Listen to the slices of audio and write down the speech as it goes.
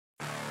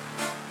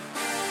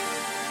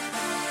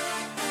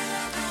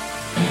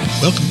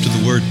Welcome to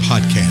the Word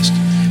Podcast.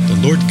 The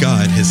Lord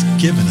God has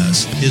given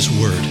us His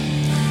Word.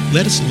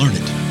 Let us learn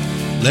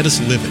it. Let us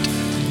live it.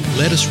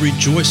 Let us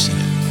rejoice in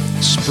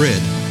it.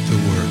 Spread the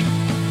Word.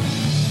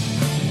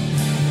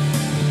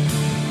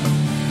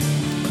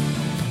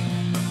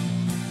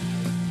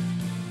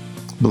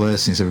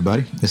 Blessings,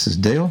 everybody. This is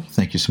Dale.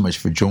 Thank you so much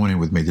for joining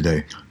with me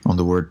today on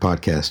the Word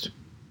Podcast.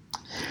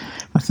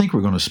 I think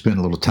we're going to spend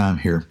a little time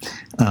here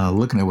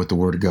looking at what the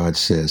Word of God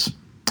says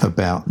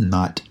about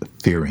not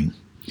fearing.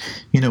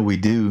 You know, we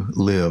do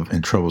live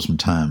in troublesome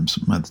times.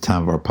 At the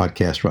time of our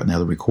podcast right now,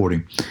 the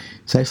recording,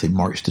 it's actually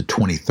March the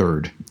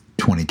 23rd,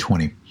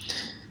 2020.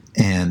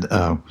 And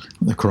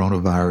the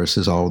coronavirus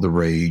is all the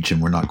rage,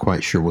 and we're not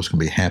quite sure what's going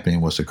to be happening,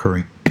 what's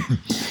occurring.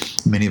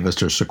 Many of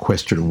us are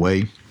sequestered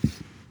away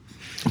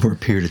for a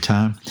period of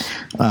time.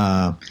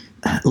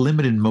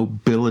 Limited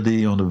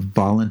mobility on a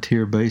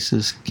volunteer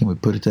basis. Can we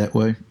put it that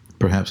way?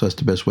 Perhaps that's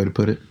the best way to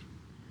put it.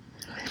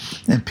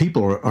 And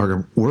people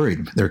are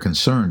worried. They're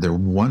concerned. They're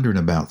wondering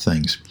about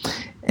things.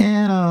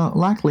 And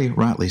likely,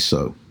 rightly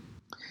so.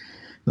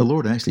 The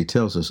Lord actually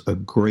tells us a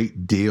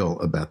great deal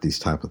about these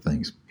type of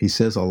things. He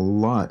says a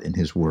lot in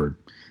His Word.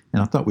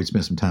 And I thought we'd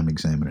spend some time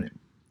examining it.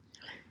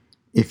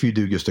 If you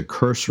do just a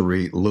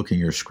cursory look in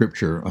your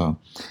scripture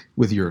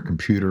with your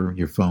computer,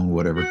 your phone,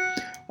 whatever,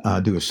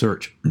 do a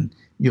search,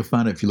 you'll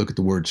find if you look at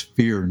the words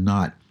fear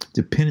not,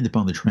 depending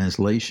upon the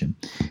translation,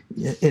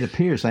 it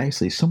appears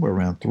actually somewhere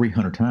around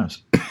 300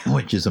 times,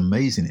 which is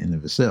amazing in and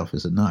of itself,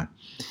 is it not?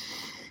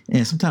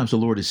 And sometimes the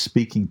Lord is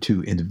speaking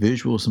to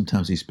individuals,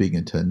 sometimes He's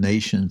speaking to a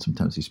nation,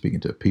 sometimes He's speaking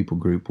to a people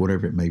group,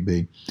 whatever it may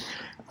be.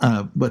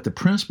 But the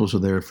principles are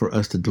there for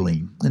us to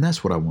glean, and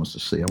that's what I want us to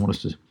see. I want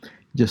us to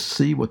just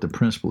see what the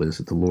principle is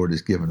that the Lord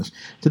has given us.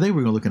 Today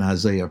we're going to look at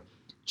Isaiah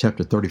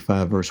chapter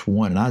 35, verse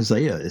 1. And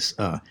Isaiah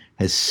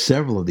has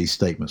several of these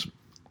statements.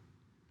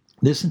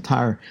 This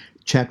entire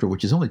chapter,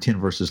 which is only 10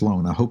 verses long,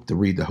 and I hope to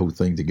read the whole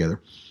thing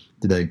together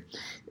today,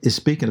 is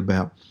speaking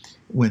about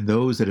when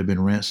those that have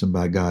been ransomed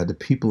by God, the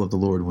people of the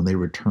Lord, when they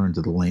return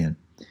to the land.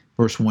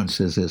 Verse 1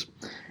 says this: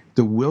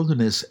 "The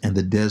wilderness and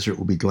the desert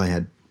will be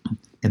glad,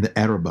 and the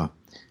Arabah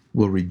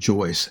will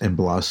rejoice and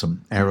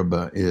blossom."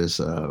 Arabah is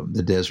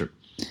the desert.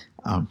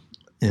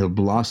 It'll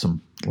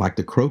blossom like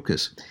the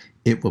crocus.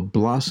 It will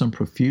blossom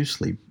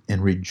profusely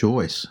and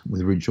rejoice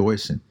with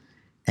rejoicing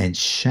and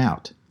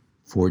shout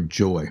for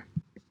joy.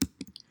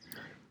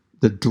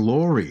 The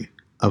glory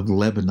of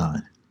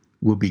Lebanon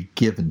will be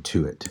given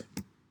to it.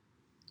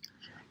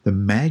 The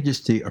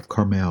majesty of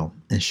Carmel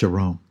and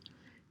Sharon,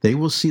 they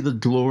will see the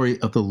glory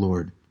of the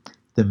Lord,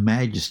 the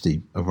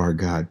majesty of our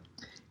God.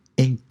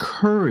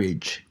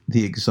 Encourage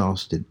the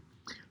exhausted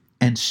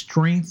and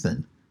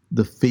strengthen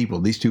the feeble.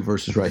 These two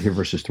verses right here,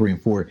 verses 3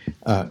 and 4,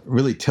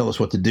 really tell us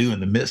what to do in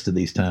the midst of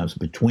these times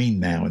between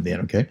now and then,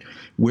 okay?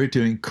 We're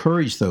to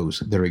encourage those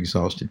that are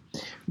exhausted.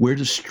 We're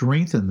to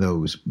strengthen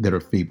those that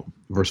are feeble.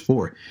 Verse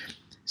 4,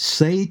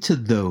 "Say to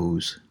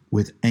those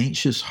with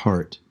anxious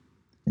heart,"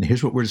 and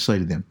here's what we're to say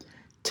to them: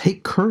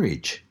 "Take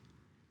courage,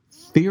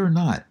 fear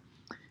not.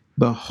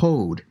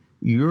 Behold,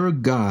 your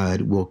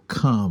God will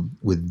come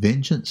with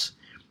vengeance.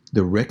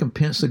 The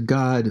recompense of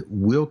God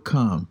will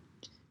come,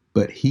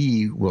 but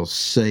He will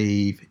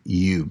save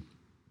you."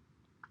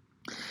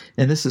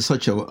 And this is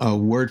such a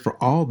word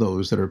for all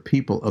those that are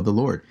people of the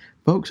Lord.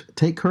 Folks,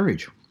 take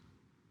courage.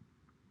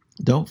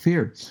 Don't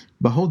fear.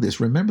 Behold this.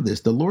 Remember this.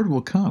 The Lord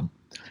will come.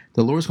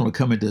 The Lord's going to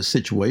come into a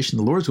situation.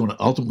 The Lord's going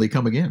to ultimately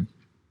come again.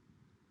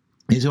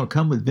 He's going to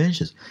come with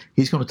vengeance.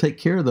 He's going to take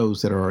care of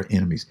those that are our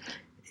enemies.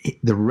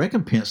 The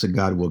recompense of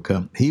God will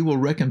come. He will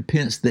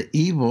recompense the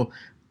evil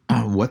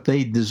what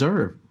they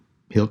deserve.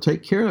 He'll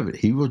take care of it.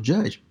 He will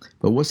judge.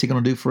 But what's He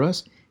going to do for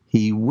us?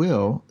 He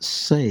will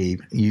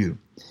save you.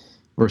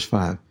 Verse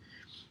 5,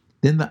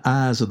 "Then the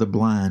eyes of the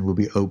blind will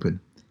be opened,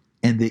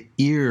 and the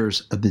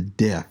ears of the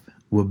deaf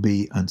will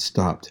be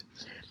unstopped.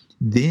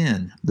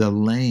 Then the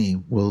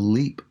lame will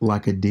leap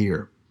like a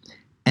deer,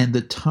 and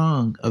the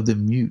tongue of the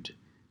mute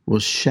will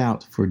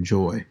shout for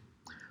joy.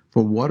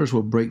 For waters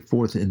will break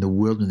forth in the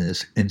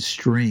wilderness and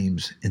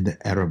streams in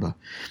the Arabah."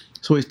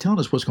 So He's telling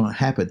us what's going to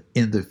happen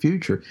in the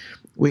future.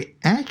 We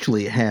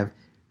actually have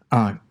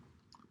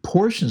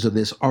portions of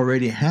this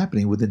already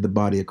happening within the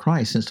body of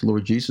Christ since the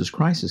Lord Jesus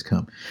Christ has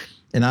come.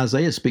 And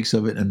Isaiah speaks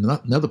of it in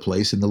another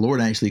place, and the Lord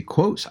actually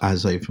quotes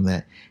Isaiah from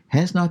that.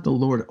 "Has not the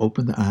Lord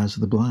opened the eyes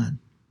of the blind?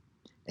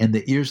 And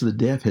the ears of the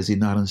deaf has He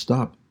not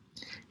unstopped?"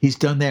 He's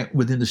done that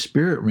within the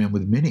spirit realm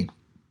with many.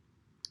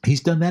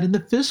 He's done that in the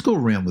physical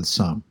realm with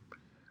some.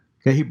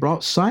 Okay, He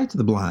brought sight to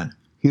the blind.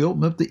 He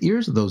opened up the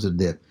ears of those that are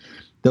deaf.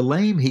 The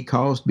lame He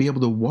caused to be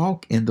able to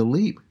walk and to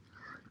leap.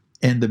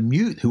 And the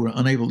mute who were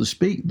unable to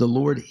speak, the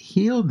Lord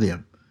healed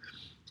them.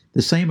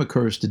 The same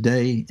occurs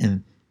today,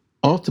 and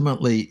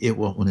ultimately, it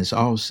will, when it's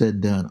all said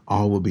and done,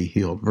 all will be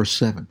healed. Verse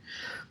 7,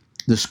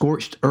 "The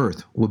scorched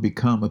earth will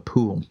become a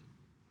pool,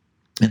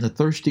 and the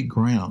thirsty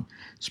ground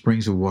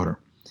springs of water.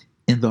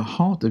 In the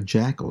haunt of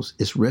jackals,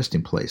 its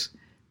resting place,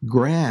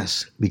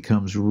 grass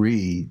becomes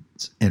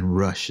reeds and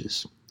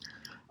rushes.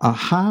 A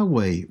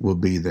highway will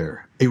be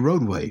there, a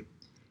roadway,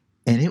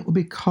 and it will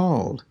be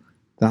called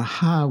the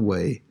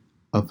highway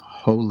of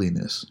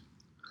holiness.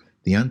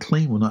 The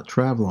unclean will not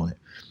travel on it,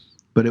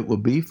 but it will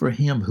be for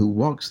him who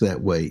walks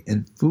that way,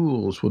 and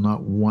fools will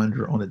not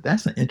wander on it.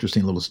 That's an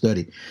interesting little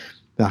study.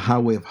 The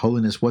highway of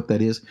holiness, what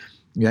that is.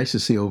 You actually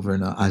see over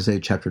in Isaiah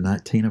chapter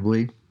 19, I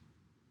believe,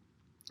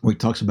 where he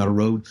talks about a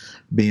road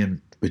being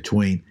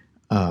between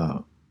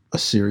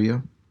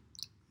Assyria,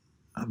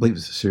 I believe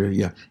it's Assyria,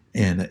 yeah,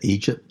 and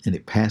Egypt, and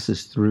it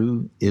passes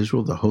through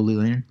Israel, the Holy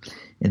Land,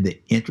 and the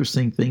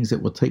interesting things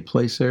that will take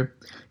place there.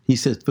 He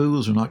says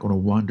fools are not going to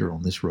wander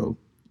on this road.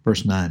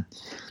 Verse 9,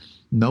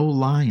 no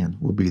lion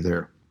will be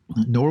there,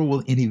 nor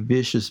will any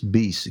vicious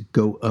beast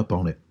go up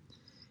on it.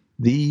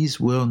 These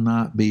will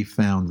not be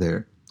found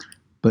there,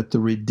 but the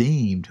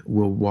redeemed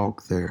will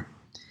walk there.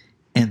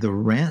 And the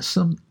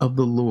ransom of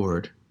the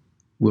Lord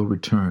will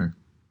return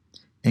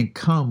and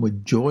come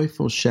with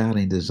joyful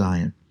shouting to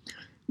Zion,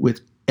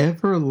 with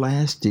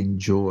everlasting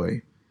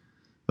joy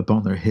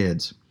upon their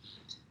heads.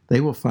 They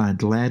will find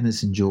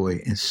gladness and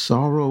joy, and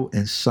sorrow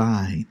and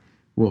sighing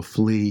will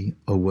flee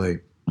away.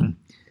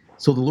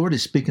 So the Lord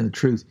is speaking the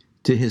truth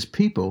to his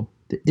people,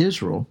 to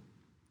Israel,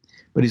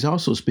 but he's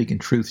also speaking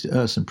truth to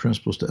us and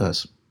principles to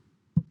us.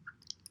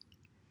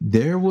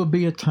 There will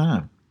be a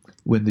time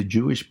when the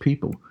Jewish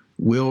people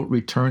will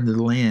return to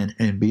the land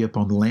and be up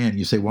on the land.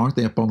 You say, well, aren't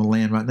they up on the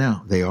land right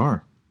now? They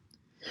are.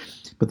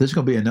 But there's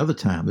going to be another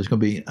time. There's going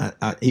to be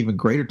an even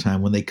greater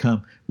time when they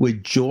come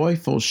with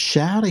joyful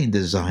shouting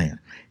to Zion.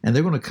 And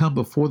they're going to come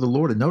before the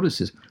Lord, and notice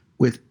this,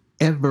 with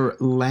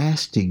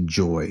everlasting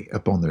joy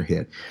upon their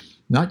head.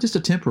 Not just a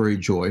temporary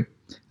joy,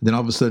 then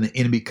all of a sudden an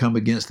enemy come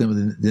against them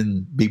and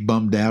then be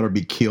bummed out or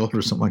be killed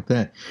or something like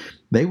that.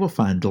 They will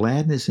find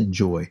gladness and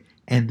joy,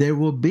 and there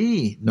will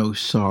be no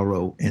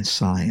sorrow and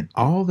sighing.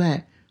 All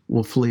that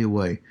will flee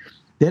away.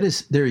 There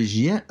is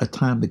yet a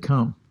time to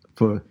come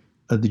for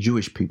the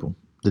Jewish people,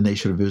 the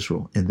nation of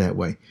Israel, in that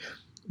way.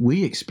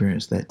 We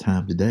experience that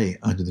time today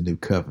under the new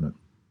covenant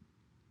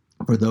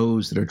for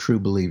those that are true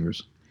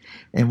believers.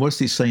 And what's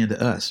he saying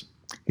to us?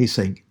 He's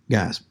saying,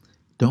 guys,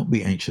 don't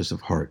be anxious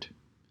of heart.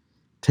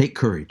 Take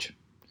courage.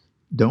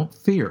 Don't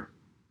fear.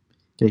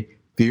 Okay,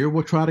 fear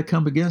will try to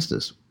come against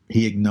us.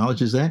 He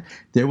acknowledges that.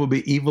 There will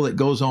be evil that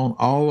goes on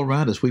all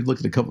around us. We've looked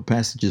at a couple of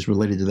passages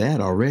related to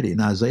that already,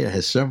 and Isaiah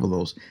has several of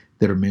those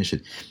that are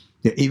mentioned.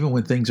 That even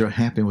when things are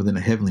happening within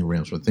the heavenly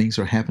realms, when things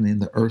are happening in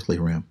the earthly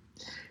realm,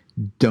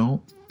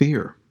 don't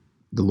fear.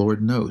 The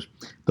Lord knows.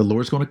 The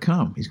Lord's going to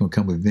come. He's going to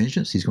come with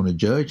vengeance. He's going to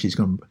judge.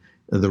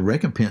 The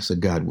recompense of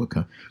God will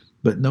come.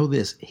 But know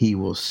this, he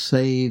will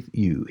save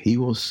you. He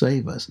will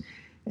save us.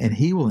 And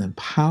he will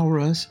empower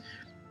us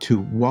to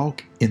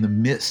walk in the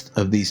midst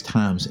of these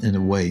times in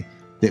a way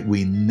that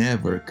we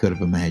never could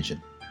have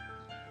imagined.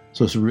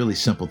 So it's a really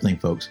simple thing,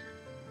 folks.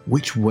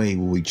 Which way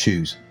will we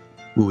choose?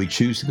 Will we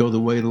choose to go the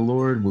way of the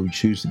Lord? Will we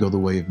choose to go the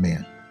way of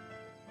man?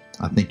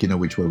 I think you know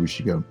which way we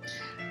should go.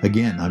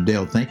 Again, I'm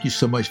Dale. Thank you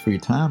so much for your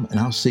time, and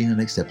I'll see you in the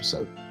next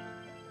episode.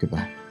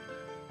 Goodbye.